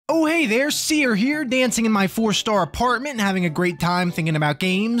Hey there, Seer here, dancing in my 4-star apartment and having a great time thinking about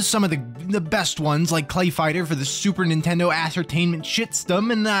games. Some of the best ones, like Clay Fighter for the Super Nintendo Ascertainment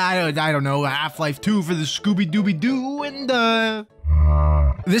Shitstorm, and I don't know, Half-Life 2 for the Scooby-Dooby-Doo, and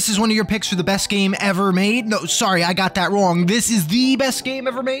this is one of your picks for the best game ever made. No, sorry, I got that wrong. This is the best game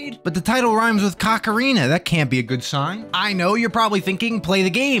ever made. But the title rhymes with Ocarina. That can't be a good sign. I know you're probably thinking, play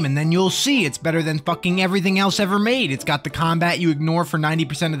the game, and then you'll see it's better than fucking everything else ever made. It's got the combat you ignore for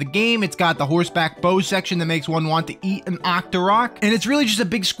 90% of the game. It's got the horseback bow section that makes one want to eat an Octorok. And it's really just a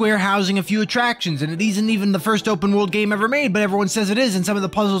big square housing a few attractions. And it isn't even the first open world game ever made, but everyone says it is. And some of the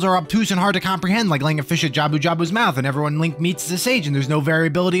puzzles are obtuse and hard to comprehend, like laying a fish at Jabu Jabu's mouth, and everyone Link meets as a sage, and there's no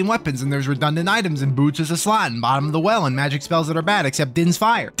variability in weapons, and there's redundant items, and boots as a slot, and bottom of the well, and magic spells that are bad, except Din's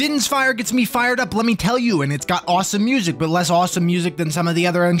Fire. Din's Fire gets me fired up, let me tell you, and it's got awesome music, but less awesome music than some of the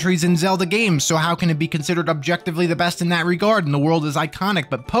other entries in Zelda games, so how can it be considered objectively the best in that regard? And the world is iconic,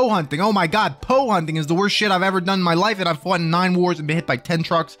 but Poe hunting, oh my god, Poe hunting is the worst shit I've ever done in my life, and I've fought in 9 wars and been hit by 10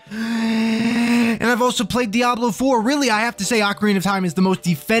 trucks. And I've also played Diablo 4. Really, I have to say Ocarina of Time is the most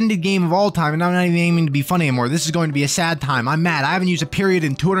defended game of all time, and I'm not even aiming to be funny anymore. This is going to be a sad time. I'm mad. I haven't used a period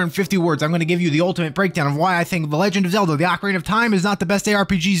in 250 words. I'm going to give you the ultimate breakdown of why I think The Legend of Zelda, The Ocarina of Time is not the best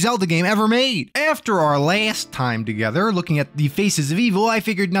ARPG Zelda game ever made. After our last time together, looking at the faces of evil, I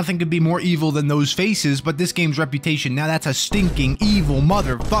figured nothing could be more evil than those faces, but this game's reputation, now that's a stinking evil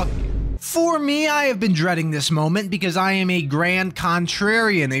motherfucker. For me, I have been dreading this moment because I am a grand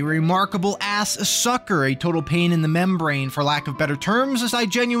contrarian, a remarkable ass sucker, a total pain in the membrane for lack of better terms, as I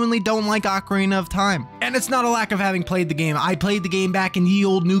genuinely don't like Ocarina of Time. And it's not a lack of having played the game. I played the game back in ye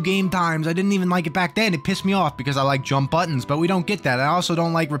old New Game times. I didn't even like it back then. It pissed me off because I like jump buttons, but we don't get that. I also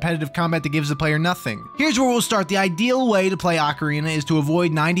don't like repetitive combat that gives the player nothing. Here's where we'll start. The ideal way to play Ocarina is to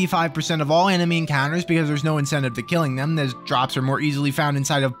avoid 95% of all enemy encounters because there's no incentive to killing them. There's drops are more easily found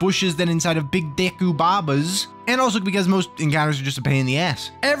inside of bushes than inside of big Deku Babas, and also because most encounters are just a pain in the ass.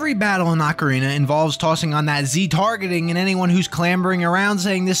 Every battle in Ocarina involves tossing on that Z targeting, and anyone who's clambering around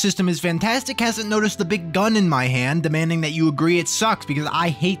saying this system is fantastic hasn't noticed the big gun in my hand demanding that you agree it sucks because I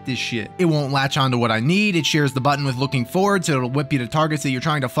hate this shit. It won't latch onto what I need, it shares the button with looking forward so it'll whip you to targets that you're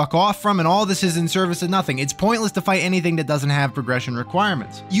trying to fuck off from, and all this is in service of nothing. It's pointless to fight anything that doesn't have progression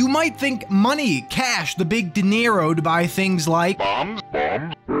requirements. You might think money, cash, the big dinero to buy things like bombs,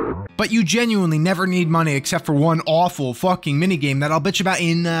 but you genuinely never need money except for one awful fucking minigame that I'll bitch about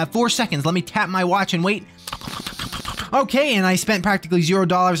in 4 seconds. Let me tap my watch and wait. Okay, and I spent practically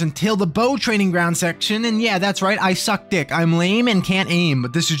 $0 until the bow training ground section, and yeah, that's right, I suck dick. I'm lame and can't aim,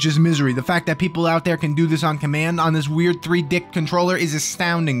 but this is just misery. The fact that people out there can do this on command on this weird 3-dick controller is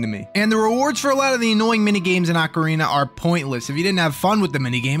astounding to me. And the rewards for a lot of the annoying minigames in Ocarina are pointless. If you didn't have fun with the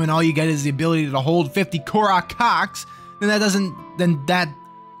minigame and all you get is the ability to hold 50 Korok cocks, then doesn't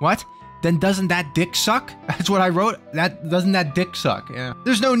that dick suck? That's what I wrote. Doesn't that dick suck? Yeah.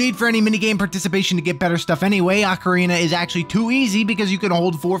 There's no need for any minigame participation to get better stuff anyway. Ocarina is actually too easy because you can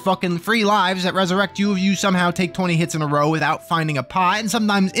hold 4 fucking free lives that resurrect you if you somehow take 20 hits in a row without finding a pot, and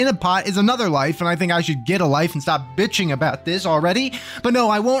sometimes in a pot is another life, and I think I should get a life and stop bitching about this already. But no,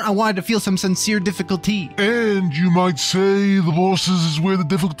 I won't. I wanted to feel some sincere difficulty. And you might say the bosses is where the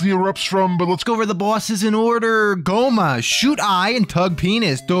difficulty erupts from, but let's go over the bosses in order. Goma, shoot eye and tug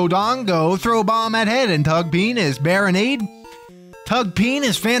penis. Dodongo, throw bomb at head and tug penis. Baronade, tug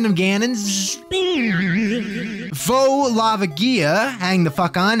penis. Phantom Ganon's Faux Lavagia, hang the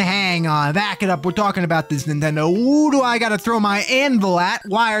fuck on, hang on, back it up, we're talking about this Nintendo. Who do I gotta throw my anvil at?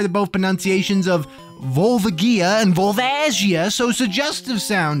 Why are the both pronunciations of Volvagia and Volvagia so suggestive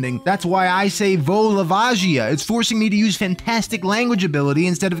sounding? That's why I say Volavagia. It's forcing me to use fantastic language ability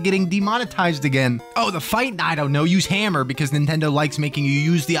instead of getting demonetized again. Oh, the fight? I don't know. Use hammer because Nintendo likes making you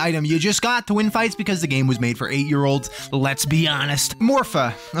use the item you just got to win fights because the game was made for 8-year-olds. Let's be honest.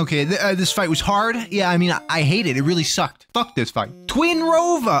 Morpha. Okay, this fight was hard. Yeah, I mean, I hate it. It really sucked. Fuck this fight. Twin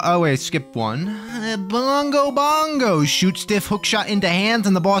Rova. Oh, wait, skip one. Bongo Bongo. Shoot stiff hookshot into hands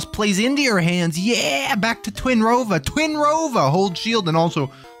and the boss plays into your hands. Yeah, back to Twin Rova. Twin Rova. Hold shield and also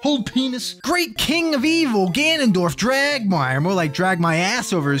hold penis. Great King of Evil. Ganondorf. Dragmire. More like drag my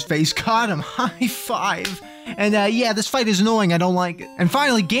ass over his face. Caught him. High five. And yeah, this fight is annoying, I don't like it. And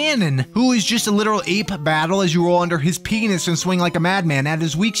finally, Ganon, who is just a literal ape battle as you roll under his penis and swing like a madman at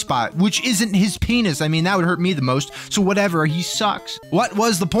his weak spot, which isn't his penis. I mean, that would hurt me the most, so whatever, he sucks. What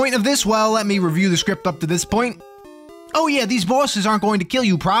was the point of this? Well, let me review the script up to this point. Oh yeah, these bosses aren't going to kill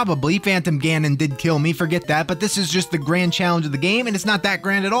you probably. Phantom Ganon did kill me, forget that, but this is just the grand challenge of the game, and it's not that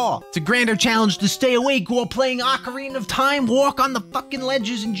grand at all. It's a grander challenge to stay awake while playing Ocarina of Time, walk on the fucking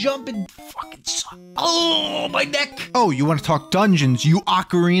ledges and jump and fucking suck. Oh, my neck. Oh, you want to talk dungeons, you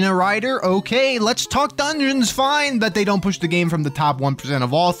Ocarina rider? Okay, let's talk dungeons, fine, but they don't push the game from the top 1%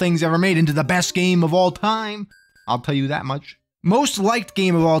 of all things ever made into the best game of all time. I'll tell you that much. Most liked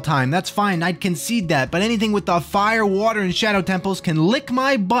game of all time, that's fine, I'd concede that, but anything with the fire, water, and shadow temples can lick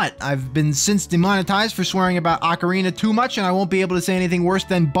my butt. I've been since demonetized for swearing about Ocarina too much, and I won't be able to say anything worse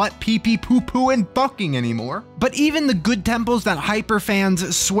than butt, pee-pee, poo-poo, and fucking anymore. But even the good temples that hyper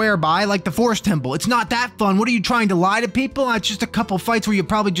fans swear by, like the Forest Temple, it's not that fun. What are you trying to lie to people? It's just a couple fights where you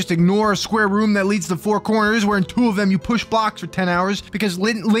probably just ignore a square room that leads to 4 corners, where in 2 of them you push blocks for 10 hours, because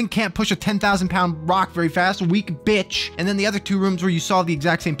Link can't push a 10,000-pound rock very fast, weak bitch, and then the other 2 rooms where you solve the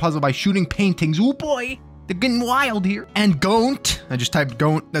exact same puzzle by shooting paintings. Oh boy, they're getting wild here. And Gaunt, I just typed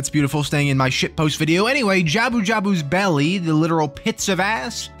Gaunt, that's beautiful, staying in my shitpost video. Anyway, Jabu Jabu's belly, the literal pits of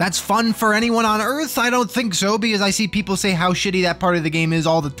ass. That's fun for anyone on Earth? I don't think so, because I see people say how shitty that part of the game is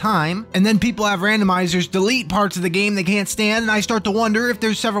all the time. And then people have randomizers delete parts of the game they can't stand, and I start to wonder if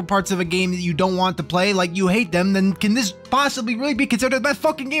there's several parts of a game that you don't want to play, like you hate them, then can this possibly really be considered the best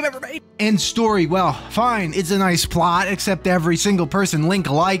fucking game ever made? And story, well, fine, it's a nice plot, except every single person Link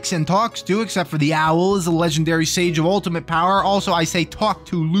likes and talks to, except for the owl, is a legendary sage of ultimate power. Also, I say talk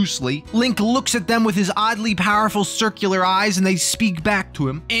to loosely. Link looks at them with his oddly powerful circular eyes and they speak back to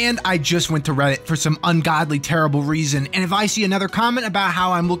him. And I just went to Reddit for some ungodly terrible reason, and if I see another comment about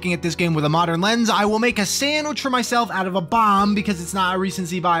how I'm looking at this game with a modern lens, I will make a sandwich for myself out of a bomb, because it's not a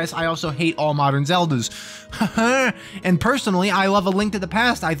recency bias. I also hate all modern Zeldas. And personally, I love A Link to the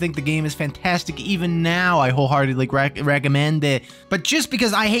Past. I think the game is fantastic even now. I wholeheartedly recommend it. But just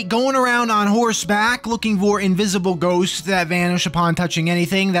because I hate going around on horseback looking for invisible ghosts that vanish upon touching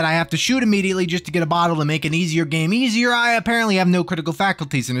anything that I have to shoot immediately just to get a bottle to make an easier game easier, I apparently have no critical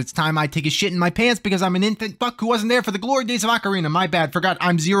faculties, and it's time I take a shit in my pants because I'm an infant fuck who wasn't there for the glory days of Ocarina. My bad, forgot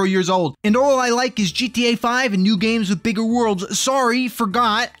I'm 0 years old. And all I like is GTA 5 and new games with bigger worlds. Sorry,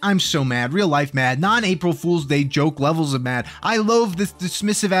 forgot. I'm so mad, real life mad, non-April Fool's Day joke levels of mad. I loathe this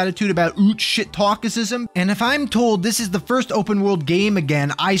dismissive attitude about oot shit talkicism, and if I'm told this is the first open world game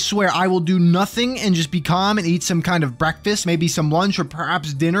again, I swear I will do nothing and just be calm and eat some kind of breakfast, maybe some lunch or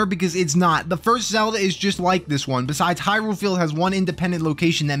perhaps dinner, because it's not. The first Zelda is just like this one. Besides, Hyrule Field has one independent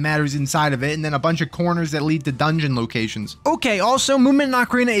location that matters inside of it, and then a bunch of corners that lead to dungeon locations. Okay, also, movement in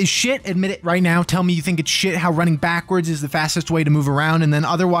Ocarina is shit. Admit it right now. Tell me you think it's shit how running backwards is the fastest way to move around, and then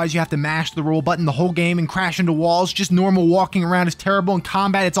otherwise you have to mash the roll button the whole game and crash into walls. Just normal walking around is terrible. In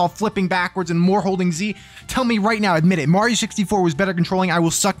combat, it's all flipping backwards and more holding Z. Tell me right now, admit it. Mario 64 was better controlling. I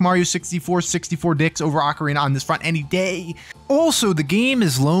will suck Mario 64 dicks over Ocarina on this front any day. Also, the game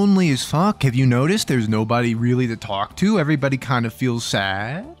is lonely as fuck. Have you noticed there's nobody really to talk to? Everybody kind of feels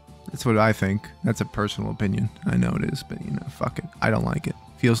sad. That's what I think. That's a personal opinion. I know it is, but you know, fuck it. I don't like it.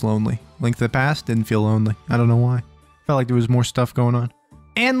 Feels lonely. Link to the Past didn't feel lonely. I don't know why. Felt like there was more stuff going on.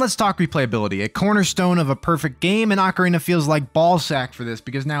 And let's talk replayability, a cornerstone of a perfect game, and Ocarina feels like ballsack for this,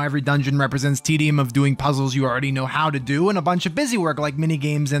 because now every dungeon represents tedium of doing puzzles you already know how to do, and a bunch of busy work like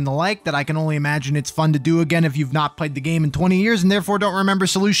minigames and the like that I can only imagine it's fun to do again if you've not played the game in 20 years and therefore don't remember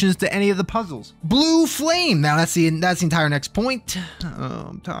solutions to any of the puzzles. Blue Flame! Now that's the entire next point. Oh,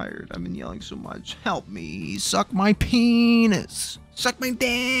 I'm tired. I've been yelling so much. Help me. Suck my penis. Suck my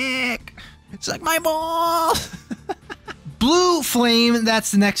dick. Suck my balls. Blue Flame, that's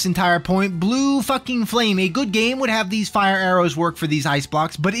the next entire point. Blue fucking Flame. A good game would have these fire arrows work for these ice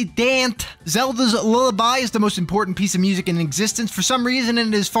blocks, but it daren't. Zelda's Lullaby is the most important piece of music in existence for some reason,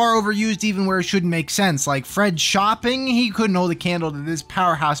 and it is far overused even where it shouldn't make sense. Like Fred Shopping, he couldn't hold a candle to this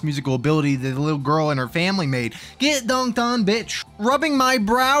powerhouse musical ability that the little girl and her family made. Get dunked on, bitch. Rubbing my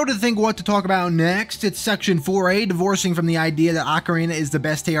brow to think what to talk about next. It's section 4A, divorcing from the idea that Ocarina is the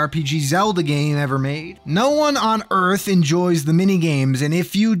best ARPG Zelda game ever made. No one on Earth enjoys the minigames, and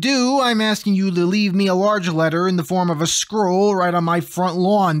if you do, I'm asking you to leave me a large letter in the form of a scroll right on my front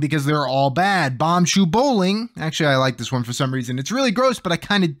lawn, because they're all bad. Bombshoe Bowling. Actually, I like this one for some reason. It's really gross, but I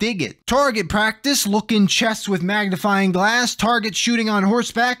kind of dig it. Target Practice. Look in chests with magnifying glass. Target Shooting on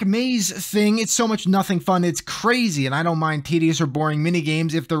Horseback. Maze Thing. It's so much nothing fun. It's crazy, and I don't mind tedious or boring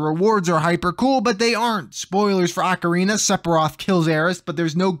minigames if the rewards are hyper cool, but they aren't. Spoilers for Ocarina. Sephiroth kills Aerith, but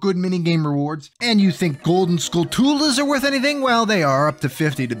there's no good minigame rewards. And you think Golden Skulltulas are worth worth anything? Well, they are up to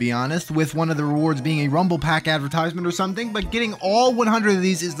 50 to be honest, with one of the rewards being a Rumble Pack advertisement or something, but getting all 100 of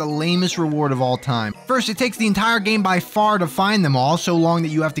these is the lamest reward of all time. First, it takes the entire game by far to find them all, so long that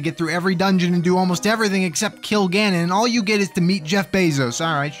you have to get through every dungeon and do almost everything except kill Ganon, and all you get is to meet Jeff Bezos.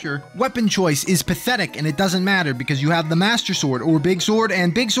 Alright, sure. Weapon choice is pathetic, and it doesn't matter because you have the Master Sword or Big Sword,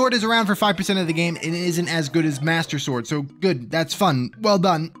 and Big Sword is around for 5% of the game and it isn't as good as Master Sword, so good, that's fun. Well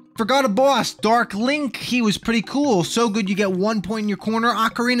done. Forgot a boss, Dark Link. He was pretty cool. So good you get 1 point in your corner.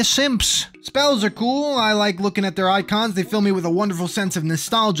 Ocarina Simps. Spells are cool. I like looking at their icons. They fill me with a wonderful sense of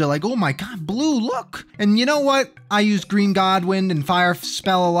nostalgia. Like, oh my god, blue, look. And you know what? I use Green Godwind and Fire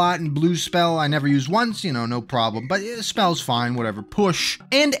Spell a lot, and Blue Spell I never use once, you know, no problem. But spell's fine, whatever. Push.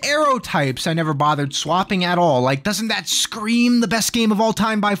 And arrow types I never bothered swapping at all. Like, doesn't that scream the best game of all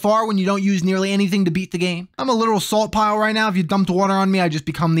time by far when you don't use nearly anything to beat the game? I'm a literal salt pile right now. If you dumped water on me, I just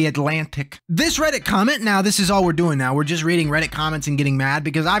become the Atlantic. This Reddit comment, now this is all we're doing now. We're just reading Reddit comments and getting mad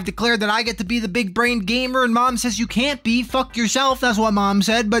because I've declared that I get to be the big-brained gamer and Mom says you can't be. Fuck yourself, that's what Mom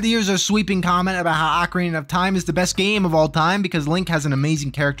said. But here's a sweeping comment about how Ocarina of Time is the best game of all time because Link has an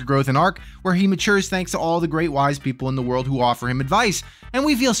amazing character growth and arc where he matures thanks to all the great wise people in the world who offer him advice. And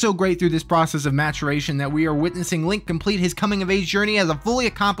we feel so great through this process of maturation that we are witnessing Link complete his coming-of-age journey as a fully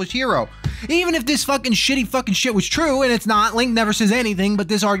accomplished hero. Even if this fucking shit was true, and it's not, Link never says anything, but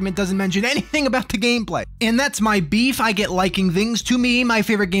this argument doesn't mention anything about the gameplay. And that's my beef. I get liking things. To me, my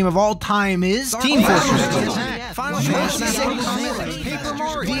favorite game of all time is Team Fortress 2. Final Fantasy, Paper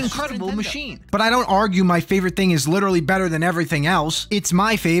Mario, The Incredible Machine. But I don't argue my favorite thing is literally better than everything else. It's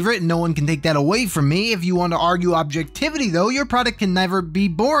my favorite, and no one can take that away from me. If you want to argue objectivity, though, your product can never be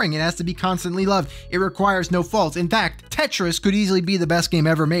boring. It has to be constantly loved. It requires no faults. In fact, Tetris could easily be the best game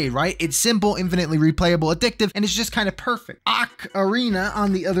ever made, right? It's simple, infinitely replayable, addictive, and it's just kind of perfect. Ocarina,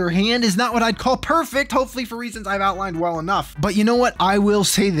 on the other hand, is not what I'd call perfect, hopefully for reasons I've outlined well enough. But you know what? I will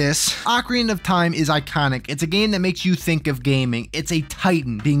say this. Ocarina of Time is iconic. It's a game that makes you think of gaming. It's a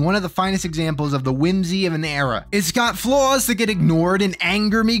titan, being one of the finest examples of the whimsy of an era. It's got flaws that get ignored and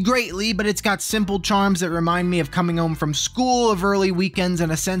anger me greatly, but it's got simple charms that remind me of coming home from school, of early weekends,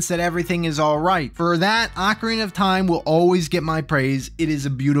 and a sense that everything is alright. For that, Ocarina of Time will always get my praise. It is a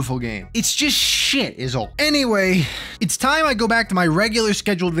beautiful game. It's just shit is all. Anyway, it's time I go back to my regular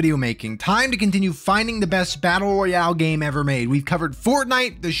scheduled video making. Time to continue finding the best battle royale game ever made. We've covered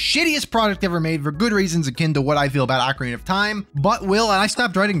Fortnite, the shittiest product ever made for good reasons akin to what I feel about Ocarina of Time, but and I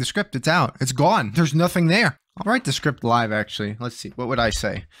stopped writing the script. It's out. It's gone. There's nothing there. I'll write the script live, actually. Let's see. What would I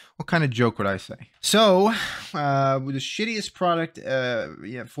say? What kind of joke would I say? So, with the shittiest product,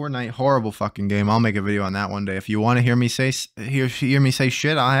 yeah, Fortnite, horrible fucking game. I'll make a video on that one day. If you want to hear me say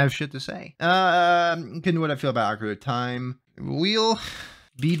shit, I'll have shit to say. Couldn't what I feel about Ocarina of Time. We'll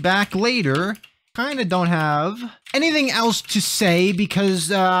be back later. Kind of don't have anything else to say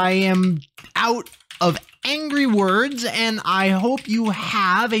because I am out of angry words, and I hope you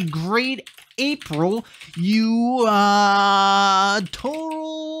have a great April, you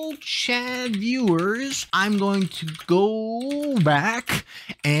total Chad viewers. I'm going to go back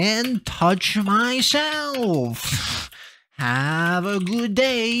and touch myself. Have a good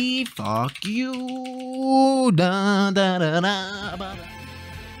day. Fuck you. Da, da, da, da, ba, da.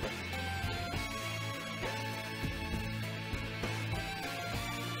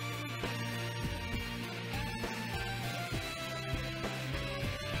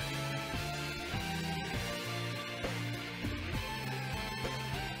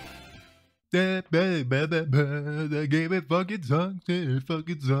 The game it fucking sucks, it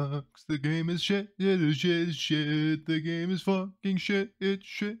fucking sucks. The game is shit, it is shit, shit. The game is fucking shit, it's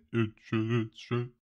shit, it's shit, it's shit.